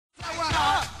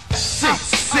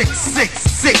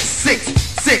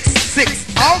6.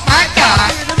 Oh my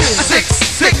God.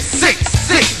 6.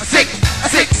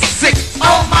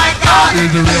 Oh my God.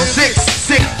 Is the real 6.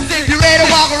 You ready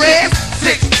to walk a race?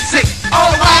 6.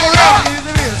 Oh, walk a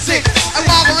race. 6.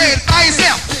 Walk a race by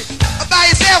yourself. By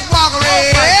yourself, walk a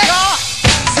race.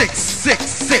 6.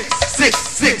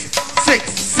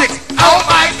 Oh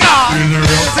my God. Is the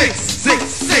real 6.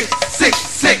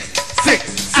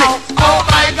 Oh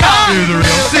my God. Is the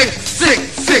real 6.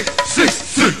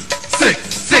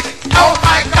 Oh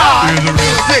my God. Is the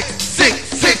real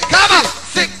 6. Come on.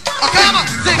 Come on.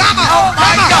 Oh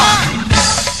my God.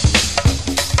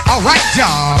 All right,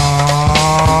 y'all.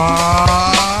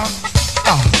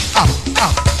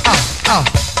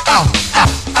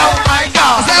 Oh my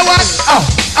God. Is that what?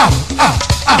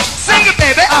 Sing it,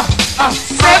 baby.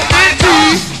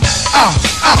 17.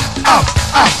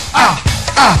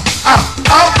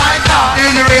 Oh my God.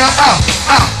 Is it real?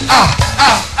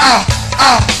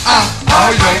 Oh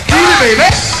yeah, baby.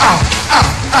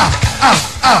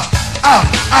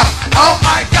 Oh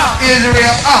my God. Is it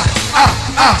real?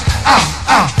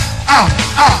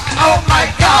 Oh my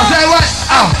God. Say what?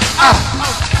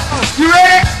 You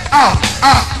ready? Oh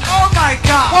my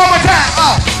God. One more time.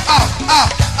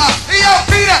 Hey, yo,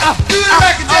 Peter, do the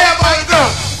record jam on the go.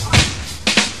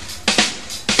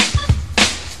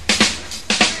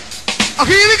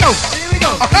 Okay, here we go.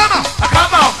 Oh, come on.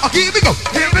 Okay, here we go.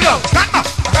 Come on.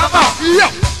 Yo, I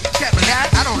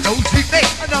don't know G-Bay.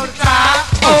 I know the time.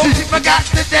 Oh, she forgot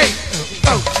the date.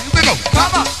 Oh, here we go.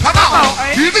 Come on.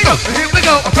 Here we go.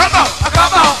 Come on.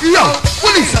 Yo,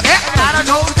 what is that? I don't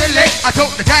know the late. I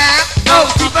told the time. No,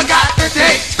 she forgot the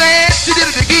date. Man, she did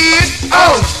it again.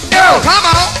 Oh, no. Come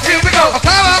on. Here we go.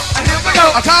 Come on. Here we go.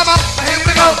 Come on. Here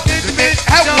we go.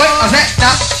 Halfway. No,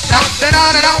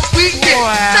 we get.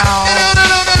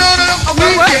 No,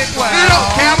 we get.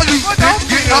 CABALOU, don't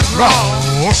get us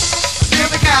wrong.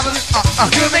 Excuse me, CABALOU.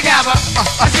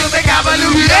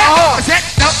 Yeah.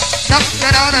 No,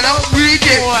 we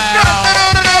get. No,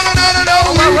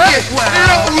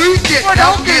 we get.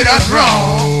 Don't get us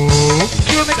wrong.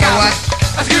 Excuse me,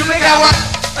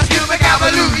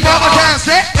 CABALOU. One more time,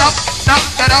 say no,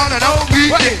 we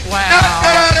get.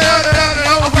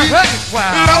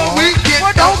 No, we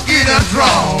get. Don't get us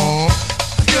wrong.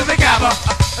 Excuse me,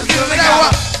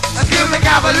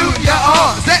 CABALOU. You're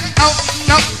on. Say no,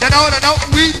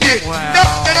 we get.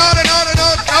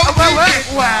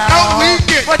 No, we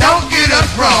get. Don't get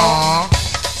us wrong.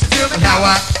 Now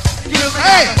what?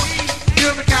 Hey,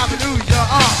 excuse me, CABALOU, you're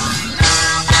on.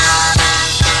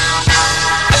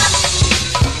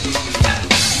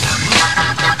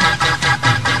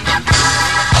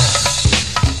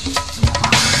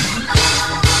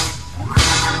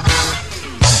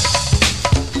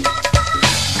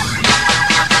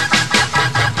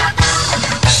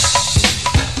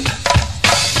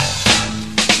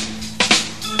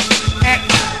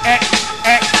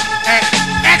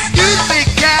 Excuse me,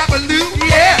 CABALOU.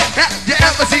 Yeah. Have you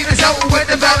ever seen a show with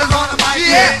the fellas on the mic?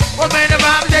 Yeah. Well, man, the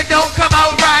rhymes they don't come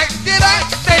out right. Did I?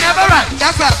 They never right.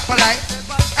 That's not polite.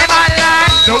 Am I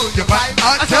lying? No, you're right.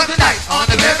 Until tonight, on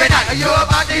the very night, you're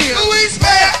about to hear. We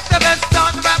swear the best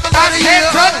on the rappers of the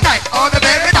year. Tonight, on the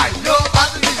very night, you're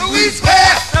about to hear. We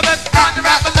swear the best on the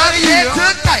rappers of the year.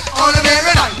 Tonight, on the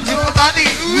very night, you're about to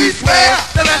hear. We swear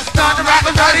the best on the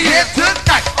rappers of the year.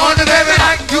 Tonight, on the very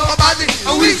night, you're about to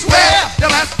hear. We swear the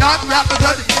best on the rappers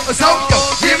of the year. So yo,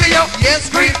 give me your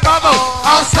yes, scream, bravo.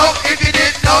 Also, if you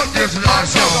didn't know, this is our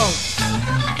show.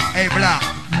 Hey, Block.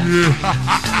 Yeah.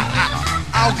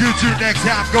 I'll get you next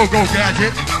time. Go,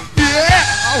 Gadget. Yeah.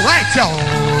 All right, y'all.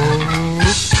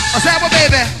 What's up,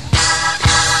 baby?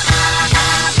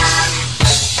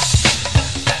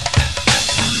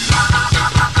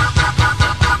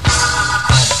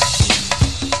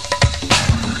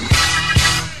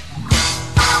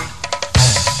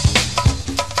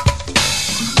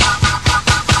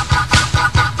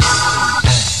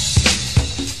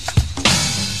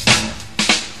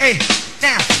 Hey,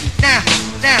 now,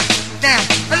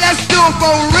 let's do it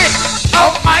for Rick.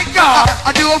 Oh my God. I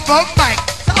do it for Mike.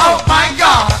 Oh my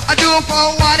God. I do it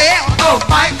for whatever. Oh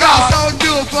my God. So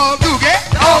do it for Googie.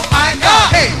 Oh my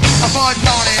God. Hey, for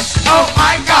Tony. Oh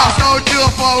my God. So do it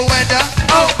for Wenda.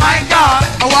 Oh my God.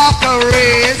 I walk the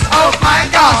Riz. Oh my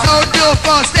God. So do it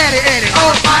for Steady Eddie.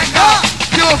 Oh my God.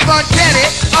 Do it for Teddy.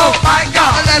 Oh my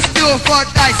God. Let's do it for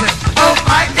Dyson. Oh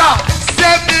my God.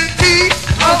 70.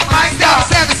 Oh my God.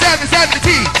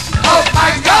 770. Oh my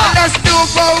God. Let's do it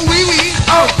for Wee Wee.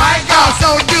 Oh my God.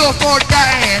 So do it for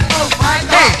Diane. Oh my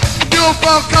God. Hey, do it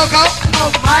for Coco.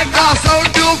 Oh my God. So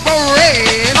do it for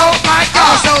Red. Oh my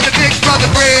God. So the big brother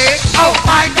Greg. Oh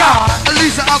my God.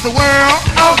 Lisa of the world.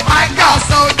 Oh my God.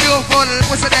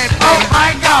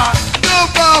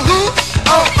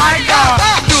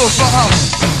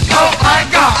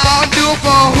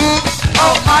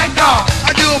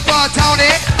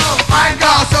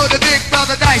 the big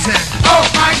brother Dyson. Oh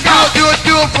my God. Do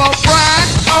it for Brian.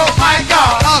 Oh my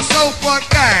God. Also for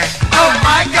Guy. Oh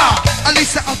my God.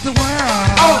 Alisa of the world.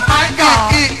 Oh my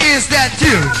God. Is that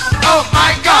you? Oh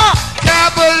my God.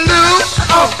 CABALOU.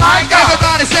 Oh my God.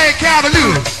 Everybody say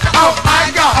CABALOU. Oh my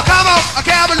God. Come on,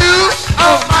 CABALOU.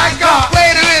 Oh my God.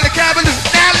 Wait a minute, CABALOU.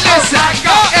 Now listen. Oh my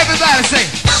God. Everybody say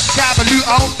CABALOU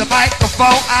on the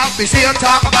microphone. I'll be still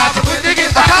talking about the When they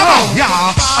get back come on, home.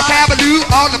 y'all. CABALOU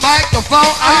on the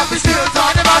microphone. I'll be still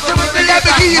talking about the when they Let get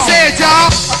me back hear you home. say it, y'all.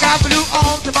 CABALOU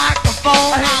on the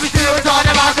microphone. I'll be still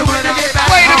talking about the when they get back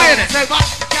Wait a home. minute. Say what?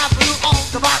 CABALOU on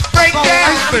the microphone. Break down.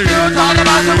 I'll be still talking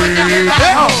about the when they get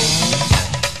back home.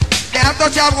 Now I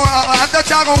thought y'all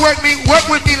gonna work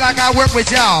with me like I work with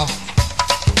y'all.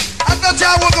 I thought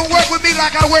y'all were gonna work with me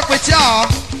like I work with y'all.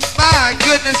 My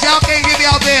goodness, y'all can't get me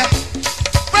out there.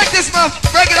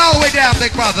 Break it all the way down,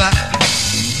 big brother.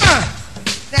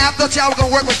 Now I thought y'all were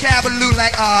gonna work with CABALOU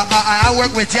like I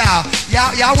work with y'all.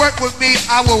 Y'all work with me,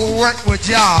 I will work with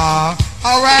y'all.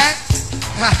 All right?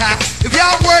 If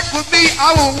y'all work with me,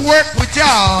 I will work with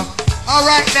y'all. All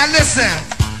right, now listen.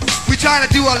 We trying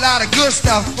to do a lot of good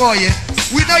stuff for you.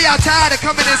 We know y'all tired of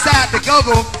coming inside the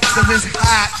go-go because it's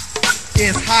hot.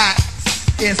 It's hot.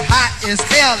 It's hot as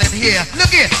hell in here.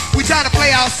 Look here, we trying to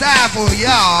play outside for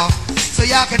y'all so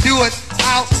y'all can do it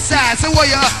outside. So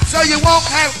you won't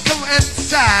have to come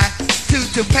inside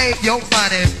to pay your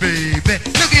money, baby.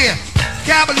 Look here,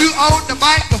 CABALOU on the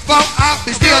microphone. I'll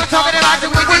be still talking about the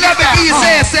when well, they let get me hear back you home.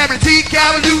 say it, 17.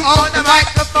 CABALOU on the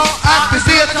microphone. I'll be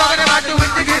still talking about the when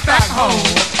they get back home.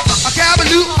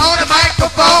 CABALOU on the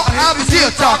microphone. I'll be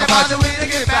still talking about the when they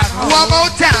get back home. one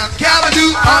more time.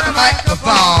 CABALOU on the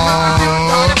microphone.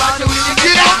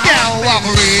 Get on down,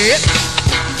 Walker Red.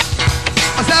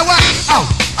 I said what?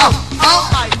 Oh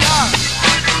my God.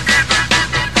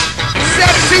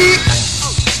 17.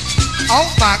 Oh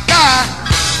my God.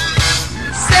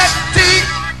 17.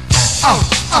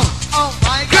 Oh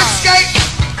my good God. skate.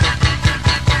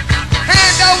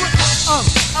 Hand over.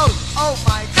 Oh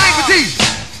my God. 19.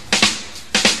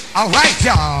 All right,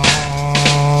 y'all.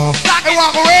 Hey,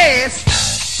 Walker Reds.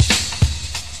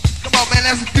 Come on, man,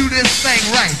 let's do this thing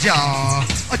right, y'all.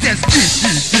 Just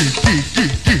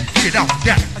get on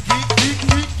down.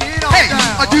 Get on Hey,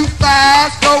 down. do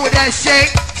fives, go with that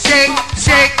shake, shake,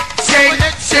 shake, shake,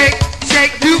 shake,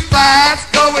 shake. Do fives,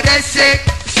 go with that shake,